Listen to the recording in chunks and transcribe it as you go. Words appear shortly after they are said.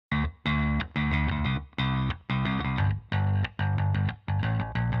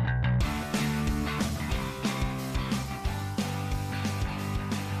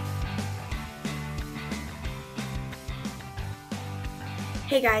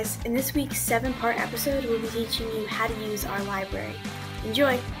Hey guys, in this week's 7-part episode, we'll be teaching you how to use our library.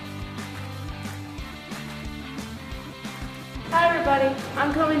 Enjoy! Hi everybody,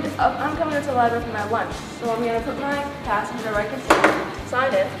 I'm coming into the library for my lunch, so I'm going to put my pass into the right container,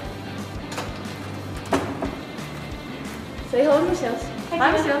 sign in. Say hello to Miss Hills.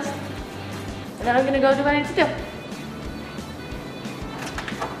 Hi Miss Hills. And then I'm going to go do what I need to do.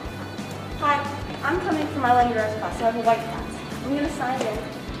 Hi, I'm coming for my language arts class, so I have a white pass. I'm going to sign in,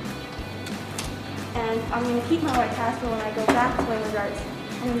 and I'm going to keep my white pass for when I go back to language arts.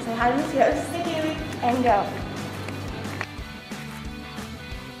 I'm going to say hi to Miss Hills, and go.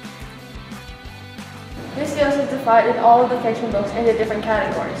 Miss Hills has divided all of the fiction books into different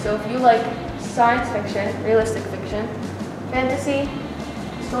categories. So if you like science fiction, realistic fiction, fantasy,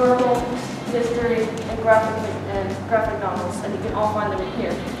 historical, history, and graphic novels, and you can all find them in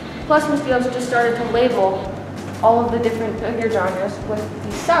here. Plus, Miss Hills just started to label all of the different figure genres with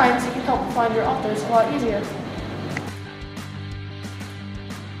these signs that can help find your authors a lot easier.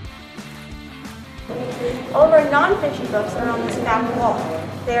 All of our non-fiction books are on this back wall.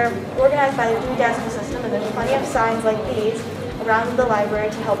 They're organized by the 3-decimal system, and there's plenty of signs like these around the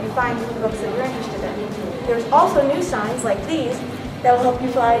library to help you find the books that you're interested in. There's also new signs like these that will help you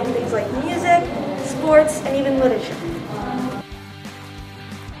find things like music, sports, and even literature.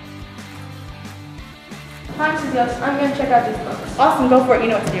 Hi, Mrs. Yost. I'm going to check out these books. Awesome, go for it. You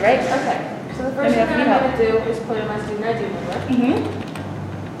know what to do, right? Okay. So the first thing that I'm going to do is put in my student ID number.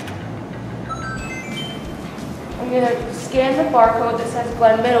 I'm going to scan the barcode that says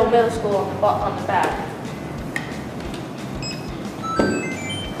Glen Middle School on the back.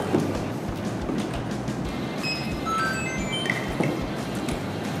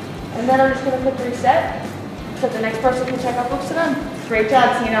 And then I'm just going to click reset so the next person can check out books to them. Great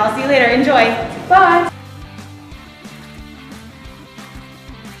job, Tina. I'll see you later. Enjoy. Bye.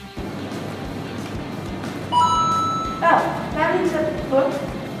 Oh, that means that the book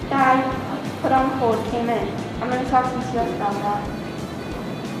that I put on hold came in. I'm going to talk to Ms. Yost about that.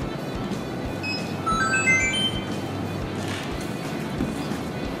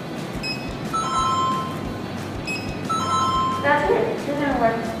 That's it. It didn't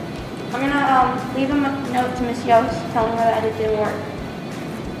work. I'm going to leave a note to Ms. Yost telling her that it didn't work.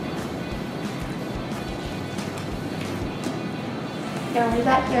 Gonna leave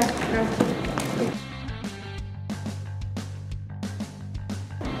that here.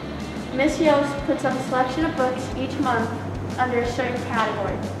 Ms. Yost puts up a selection of books each month under a certain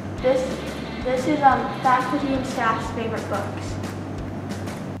category. This is faculty and staff's favorite books.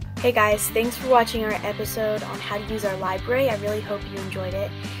 Hey guys, thanks for watching our episode on how to use our library. I really hope you enjoyed it.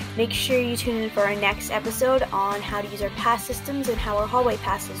 Make sure you tune in for our next episode on how to use our pass systems and how our hallway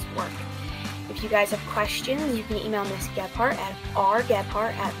passes work. If you guys have questions, you can email Ms. Gebhardt at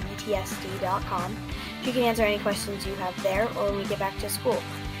rgebhardt@vtsd.com. She can answer any questions you have there or when we get back to school.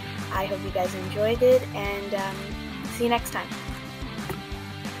 I hope you guys enjoyed it, and see you next time.